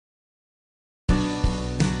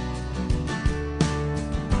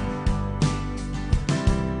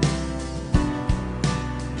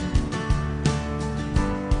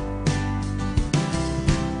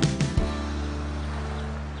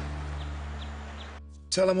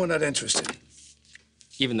Tell them we're not interested.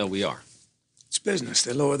 Even though we are. It's business.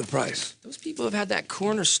 They lower the price. Those people have had that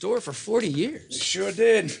corner store for 40 They years. sure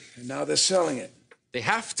did. And now they're selling it. They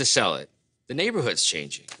have to sell it. The neighborhood's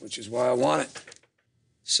changing. Which is why I want it.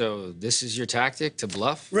 So this is your tactic to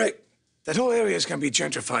bluff? Rick, that whole area is going to be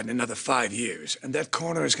gentrified in another 5 years. And that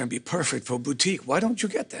corner is going to be perfect for a boutique. Why don't you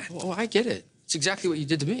get that? Oh, I get it. It's exactly what you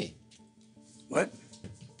did to me. What?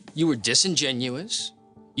 You were disingenuous.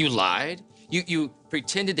 You lied. You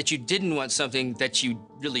pretended that you didn't want something that you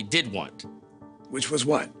really did want. Which was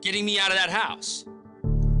what? Getting me out of that house.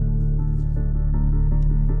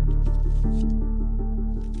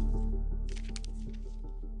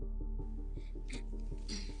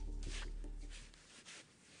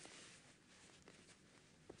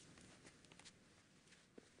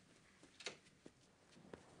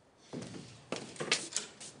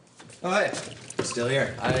 Oh, hey. Still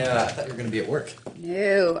here. I thought you were going to be at work.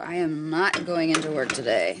 No, I am not going into work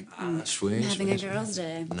today. Sweet. I'm having a girls'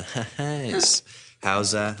 day. Nice.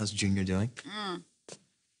 How's Junior doing?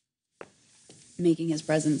 Making his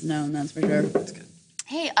presence known, that's for sure. That's good.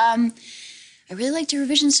 Hey, I really liked your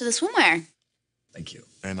revisions to the swimwear. Thank you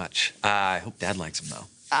very much. I hope Dad likes them, though.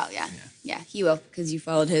 Oh, yeah, he will, because you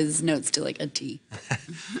followed his notes to like a T.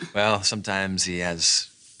 Well, sometimes he has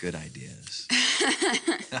good ideas.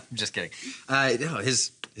 I'm just kidding. No,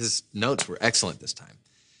 his notes were excellent this time.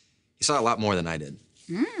 He saw a lot more than I did.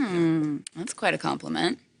 That's quite a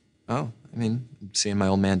compliment. Oh, I mean, I'm seeing my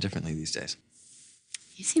old man differently these days.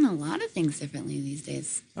 You've seen a lot of things differently these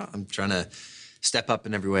days. Well, I'm trying to step up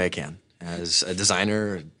in every way I can. As a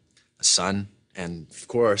designer, a son, and of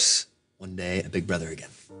course, one day, a big brother again.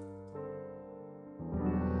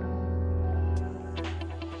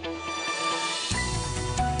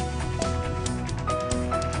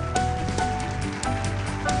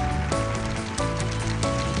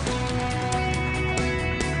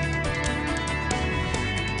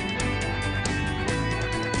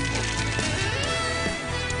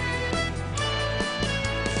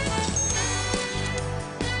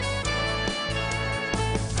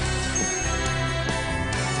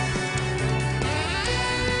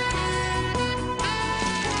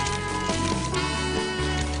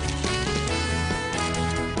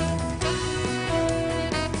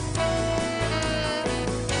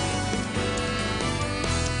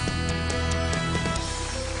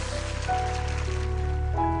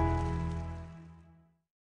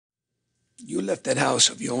 You left that house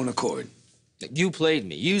of your own accord. You played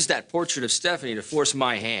me. Used that portrait of Stephanie to force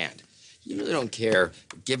my hand. You really don't care or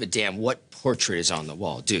give a damn what portrait is on the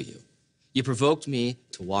wall, do you? You provoked me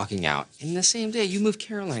to walking out, and the same day you moved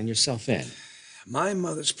Caroline yourself in. My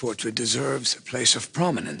mother's portrait deserves a place of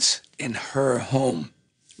prominence in her home.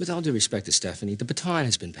 With all due respect to Stephanie, the baton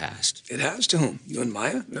has been passed. It has to whom? You and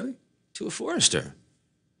Maya? Really? To a Forrester.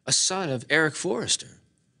 A son of Eric Forrester.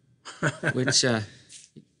 Which,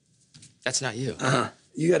 that's not you.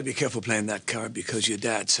 You got to be careful playing that card because your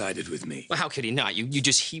dad sided with me. Well, how could he not? You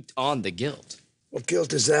just heaped on the guilt. What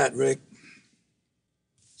guilt is that, Rick?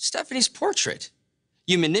 Stephanie's portrait.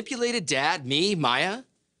 You manipulated Dad, me, Maya.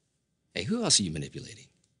 Hey, who else are you manipulating?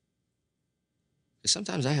 Because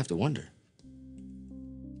sometimes I have to wonder.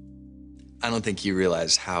 I don't think you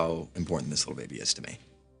realize how important this little baby is to me.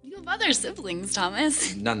 You have other siblings,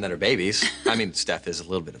 Thomas. None that are babies. I mean, Steph is a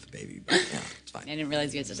little bit of a baby, but yeah, it's fine. I didn't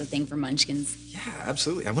realize you had such a thing for munchkins. Yeah,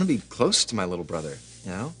 absolutely. I want to be close to my little brother,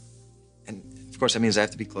 you know? And of course, that means I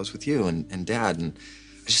have to be close with you and Dad. And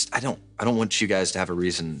I don't want you guys to have a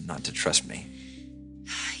reason not to trust me.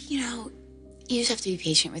 You know, you just have to be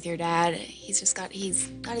patient with your dad. He's got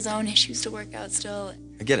his own issues to work out still.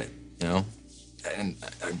 I get it, you know? And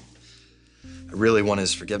I really want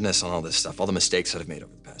his forgiveness on all this stuff, all the mistakes that I've made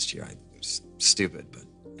over the past year. It's stupid, but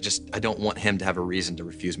I don't want him to have a reason to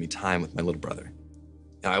refuse me time with my little brother.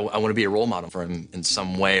 You know, I want to be a role model for him in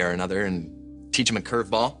some way or another and teach him a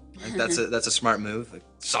curveball. Right? That's a smart move. A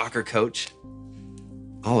soccer coach.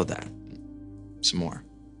 All of that. Some more.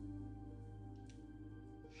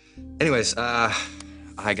 Anyways, I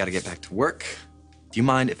gotta get back to work. Do you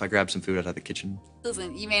mind if I grab some food out of the kitchen?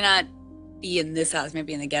 Listen, you may not be in this house,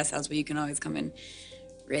 maybe in the guest house, but you can always come and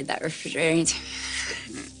raid that refrigerator.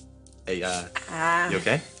 Hey, you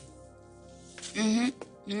okay?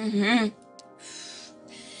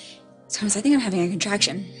 Thomas, I think I'm having a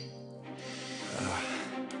contraction.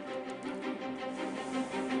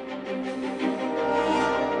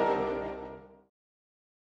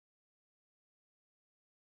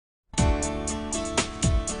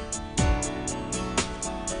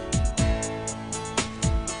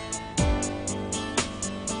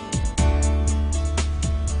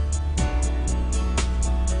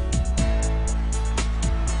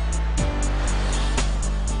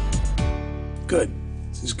 Good.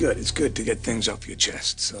 This is good. It's good to get things off your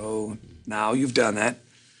chest. So now you've done that.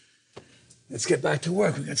 Let's get back to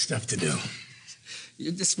work. We got stuff to do.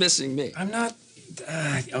 You're dismissing me. I'm not.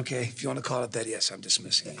 Okay, if you want to call it that, yes, I'm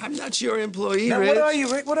dismissing you. I'm not your employee, Now, Rich. what are you,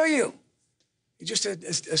 Rick? What are you? You're just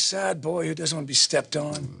a sad boy who doesn't want to be stepped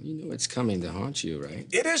on. You know it's coming to haunt you, right?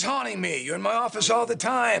 It is haunting me. You're in my office all the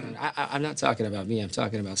time. I'm not talking about me. I'm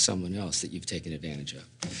talking about someone else that you've taken advantage of.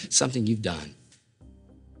 Something you've done.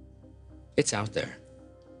 It's out there.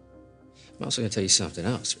 I'm also going to tell you something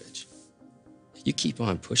else, Rich. You keep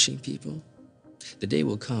on pushing people, the day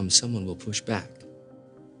will come someone will push back.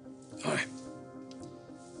 All right.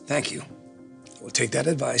 Thank you. We'll take that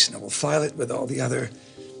advice and I will file it with all the other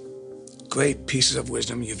great pieces of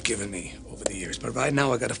wisdom you've given me over the years. But right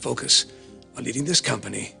now, I got to focus on leading this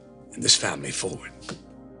company and this family forward.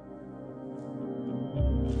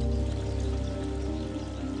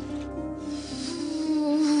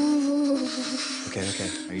 Okay.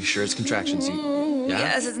 Are you sure it's contractions? Yeah?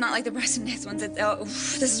 Yes, it's not like the breast and next ones.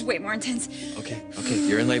 This is way more intense. Okay.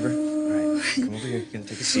 You're in labor. All right. Come over here. You're gonna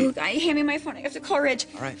take a seat. Guy, hand me my phone. I have to call Ridge.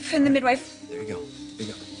 All right. And the midwife. There you go. Okay, here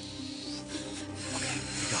you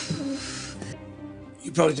go.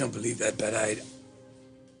 You probably don't believe that, but I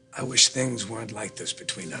wish things weren't like this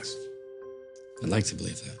between us. I'd like to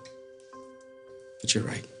believe that. But you're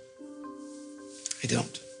right. I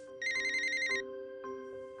don't.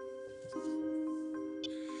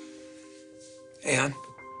 Hey, hon.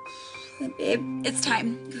 Babe, it's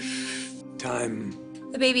time. Time.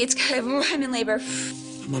 The baby, I'm in labor.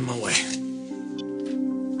 I'm on my way.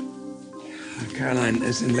 Caroline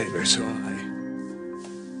is in labor, so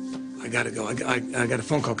I gotta go. I got a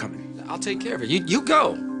phone call coming. I'll take care of it. You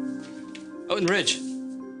go. Oh, and Rich,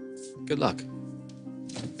 good luck.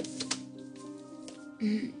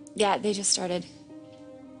 Yeah, they just started.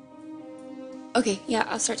 Okay, yeah,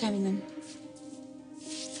 I'll start timing them.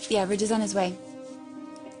 Yeah, Ridge is on his way.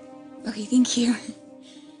 Okay, thank you.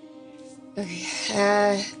 Okay,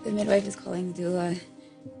 the midwife is calling the doula.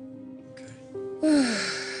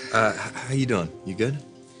 How you doing? You good?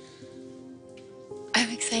 I'm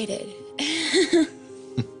excited.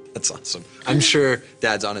 That's awesome. I'm sure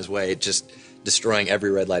Dad's on his way, just destroying every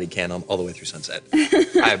red light he can all the way through sunset.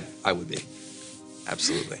 I would be.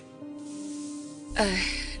 Absolutely.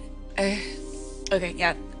 Okay,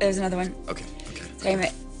 yeah, there's another one. Okay. Time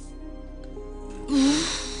it.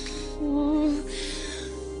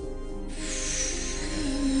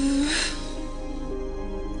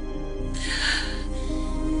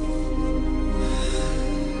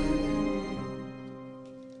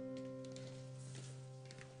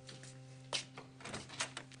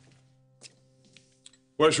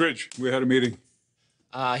 Where's Ridge? We had a meeting.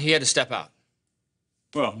 He had to step out.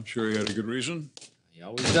 Well, I'm sure he had a good reason. He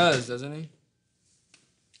always does, doesn't he?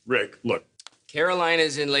 Rick, look. Caroline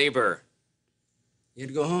is in labor. You had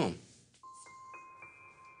to go home.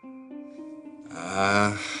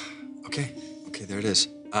 Okay, there it is.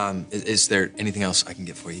 Is there anything else I can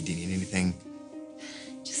get for you? Do you need anything?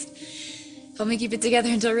 Just help me keep it together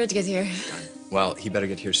until Ridge gets here. Well, he better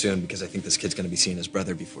get here soon because I think this kid's gonna be seeing his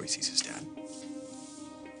brother before he sees his dad.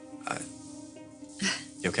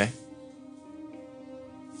 You okay?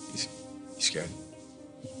 You scared?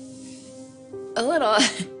 A little.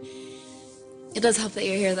 It does help that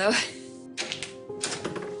you're here, though.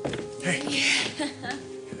 Hey.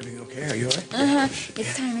 Everything okay? Are you all right?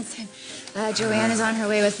 It's time. Joanne is on her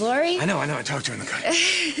way with Lori. I know. I talked to her in the car.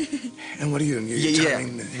 And what are you doing? You're Yeah.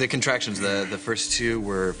 timing The contractions, the first two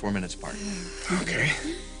were 4 minutes apart. Okay.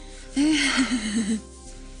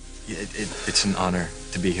 Yeah, it's an honor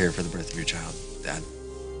to be here for the birth of your child, Dad.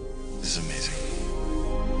 This is amazing.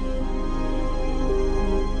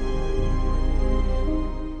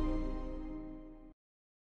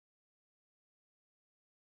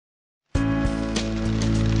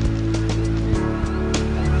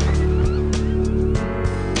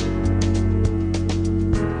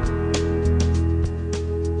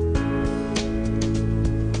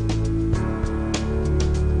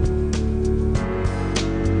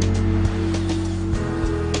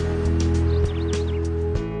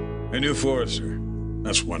 A new forester.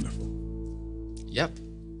 That's wonderful. Yep.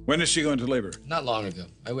 When is she going to labor? Not long ago.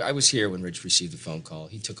 I was here when Ridge received the phone call.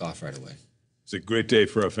 He took off right away. It's a great day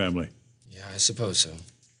for our family. Yeah, I suppose so.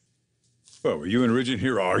 Well, were you and Ridge in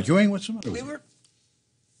here arguing? What's the matter with We you? were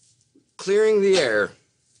clearing the air.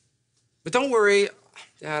 But don't worry,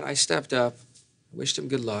 Dad, I stepped up. I wished him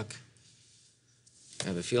good luck. I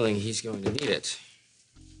have a feeling he's going to need it.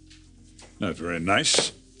 Not very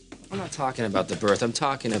nice. I'm not talking about the birth. I'm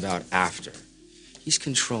talking about after. He's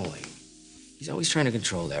controlling. He's always trying to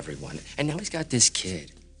control everyone. And now he's got this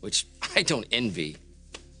kid, which I don't envy.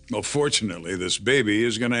 Well, fortunately, this baby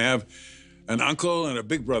is going to have an uncle and a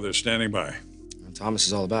big brother standing by. Well, Thomas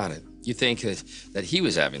is all about it. You think that he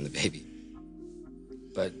was having the baby.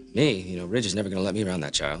 But me, Ridge is never going to let me around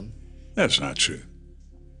that child. That's not true.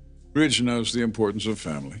 Ridge knows the importance of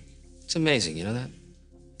family. It's amazing, you know that?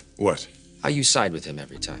 What? How you side with him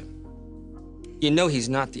every time. You know he's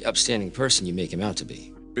not the upstanding person you make him out to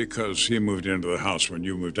be. Because he moved into the house when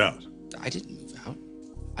you moved out. I didn't move out.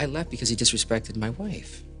 I left because he disrespected my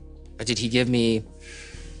wife. Did he give me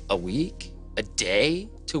a week, a day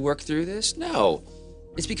to work through this? No.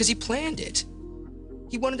 It's because he planned it.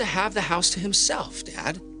 He wanted to have the house to himself,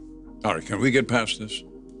 Dad. All right, can we get past this?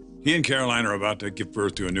 He and Caroline are about to give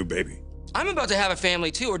birth to a new baby. I'm about to have a family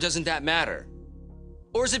too, or doesn't that matter?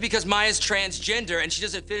 Or is it because Maya's transgender and she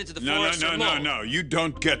doesn't fit into the Forrester mold? No. You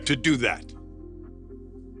don't get to do that.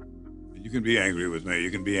 You can be angry with me.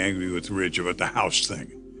 You can be angry with Ridge about the house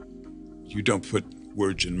thing. You don't put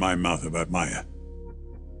words in my mouth about Maya.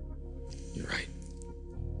 You're right.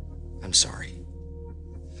 I'm sorry.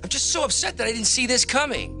 I'm just so upset that I didn't see this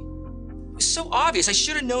coming. It's so obvious. I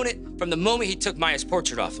should have known it from the moment he took Maya's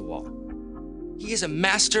portrait off the wall. He is a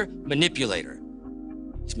master manipulator.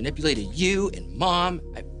 He's manipulated you and Mom,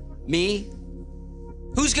 me.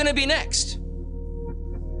 Who's gonna be next?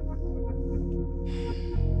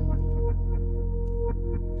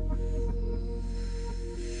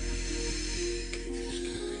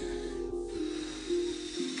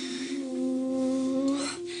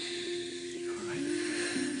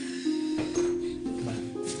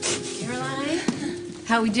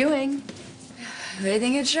 How we doing? I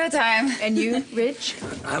think it's showtime. And you, Ridge?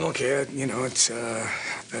 I'm okay. It's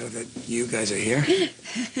better that you guys are here.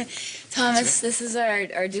 Thomas, this is our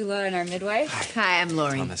doula and our midwife. Hi, I'm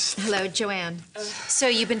Lori. Thomas. Hello, Joanne. So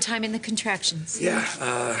you've been timing the contractions? Yeah,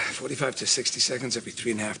 45 to 60 seconds every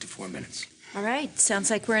 3.5 to 4 minutes. All right. Sounds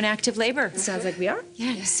like we're in active labor. Sounds like we are.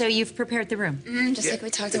 Yeah. So you've prepared the room? Just like we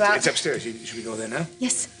talked It's about. upstairs. Should we go there now?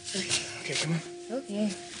 Yes. Okay, come on.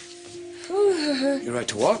 Okay. You right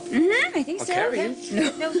to walk? I think I'll so. carry yeah.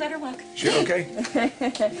 you. No, let her walk. Sure, okay.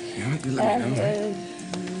 You let me know.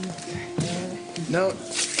 No,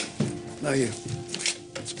 not you.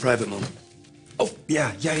 It's a private moment. Oh,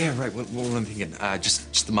 yeah, right. What am I thinking?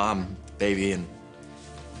 Just the mom, baby, and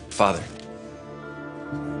father.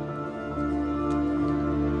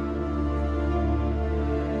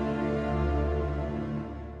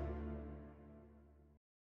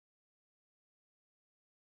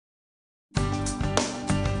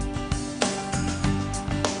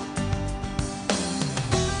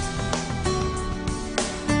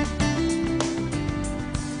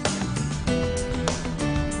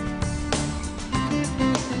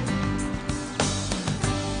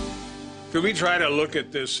 Could we try to look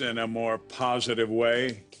at this in a more positive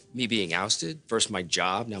way? Me being ousted, first my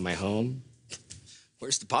job, now my home.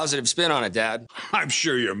 Where's the positive spin on it, Dad? I'm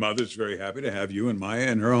sure your mother's very happy to have you and Maya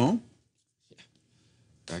in her home.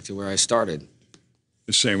 Back to where I started.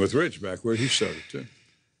 The same with Rich, back where he started, too.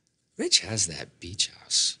 Rich has that beach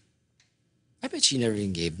house. I bet she never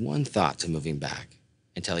even gave one thought to moving back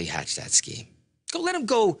until he hatched that scheme. Let him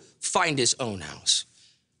go find his own house.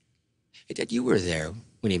 Hey, Dad, you were there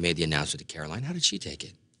when he made the announcement to Caroline. How did she take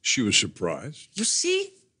it? She was surprised. You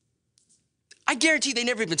see? I guarantee they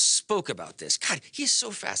never even spoke about this. God, he is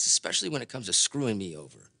so fast, especially when it comes to screwing me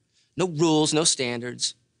over. No rules, no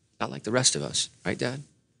standards. Not like the rest of us, right, Dad?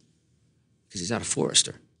 Because he's not a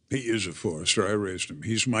Forrester. He is a Forrester. I raised him.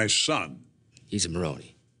 He's my son. He's a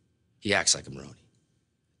Maroney. He acts like a Maroney.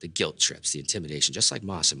 The guilt trips, the intimidation, just like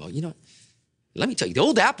Massimo. You know, let me tell you, the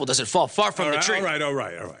old apple doesn't fall far from the tree. All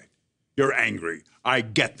right. You're angry. I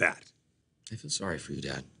get that. I feel sorry for you,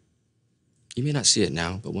 Dad. You may not see it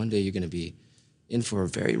now, but one day you're going to be in for a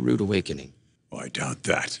very rude awakening. Oh, I doubt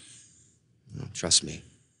that. No, trust me.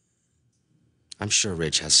 I'm sure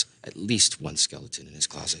Ridge has at least one skeleton in his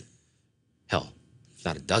closet. Hell, if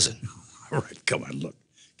not a dozen. All right, come on, look.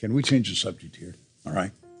 Can we change the subject here? All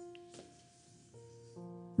right?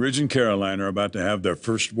 Ridge and Caroline are about to have their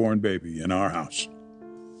firstborn baby in our house.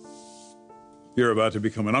 You're about to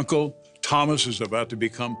become an uncle. Thomas is about to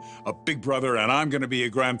become a big brother, and I'm going to be a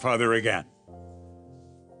grandfather again.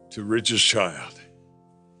 To Ridge's child,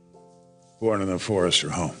 born in the Forrester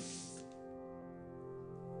home.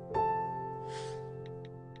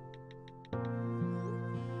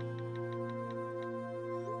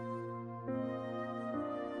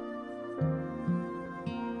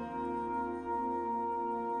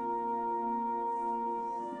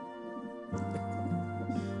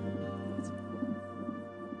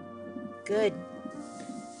 Good.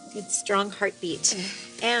 Good, strong heartbeat.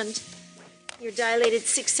 And You're dilated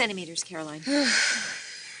 6 centimeters, Caroline.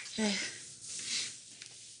 Okay.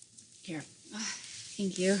 Here.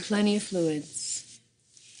 Thank you. Plenty of fluids.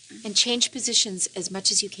 And change positions as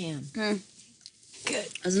much as you can. Good.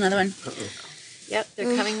 There's another one. Yep,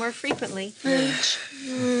 they're coming more frequently. Yeah,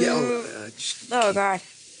 just Oh, God.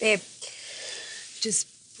 Babe, just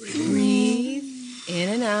breathe in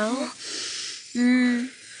and out.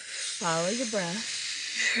 Follow your breath.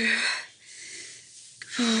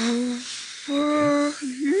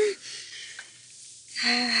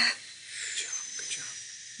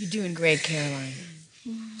 You're doing great, Caroline.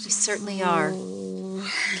 You certainly are.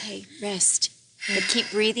 Okay, rest. But keep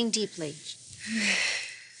breathing deeply.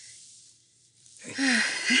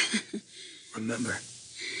 remember.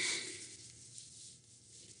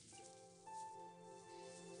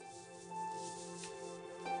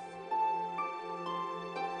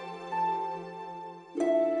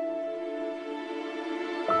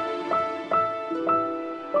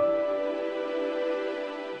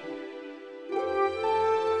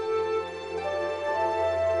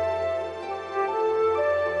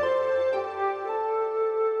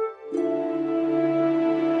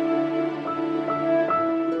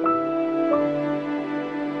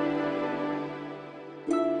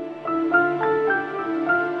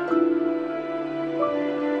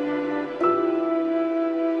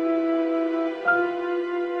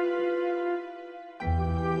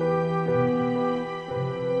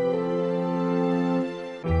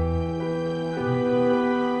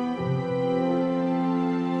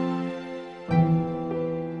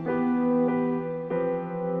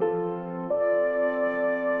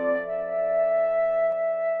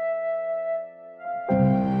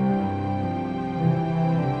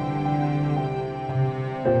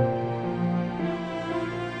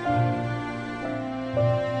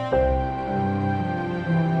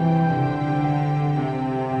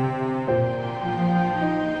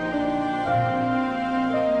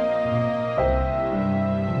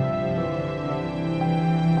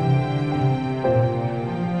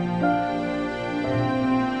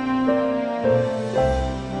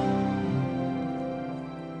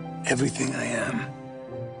 Everything I am,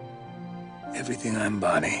 everything I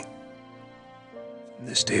embody, from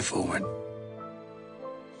this day forward,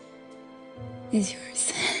 Is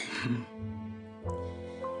yours.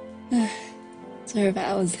 It's our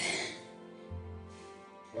vows.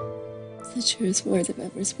 It's the truest words I've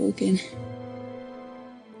ever spoken.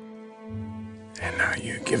 and now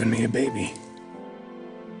you're giving me a baby.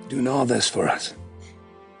 Doing all this for us.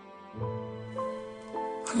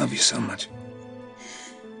 I love you so much.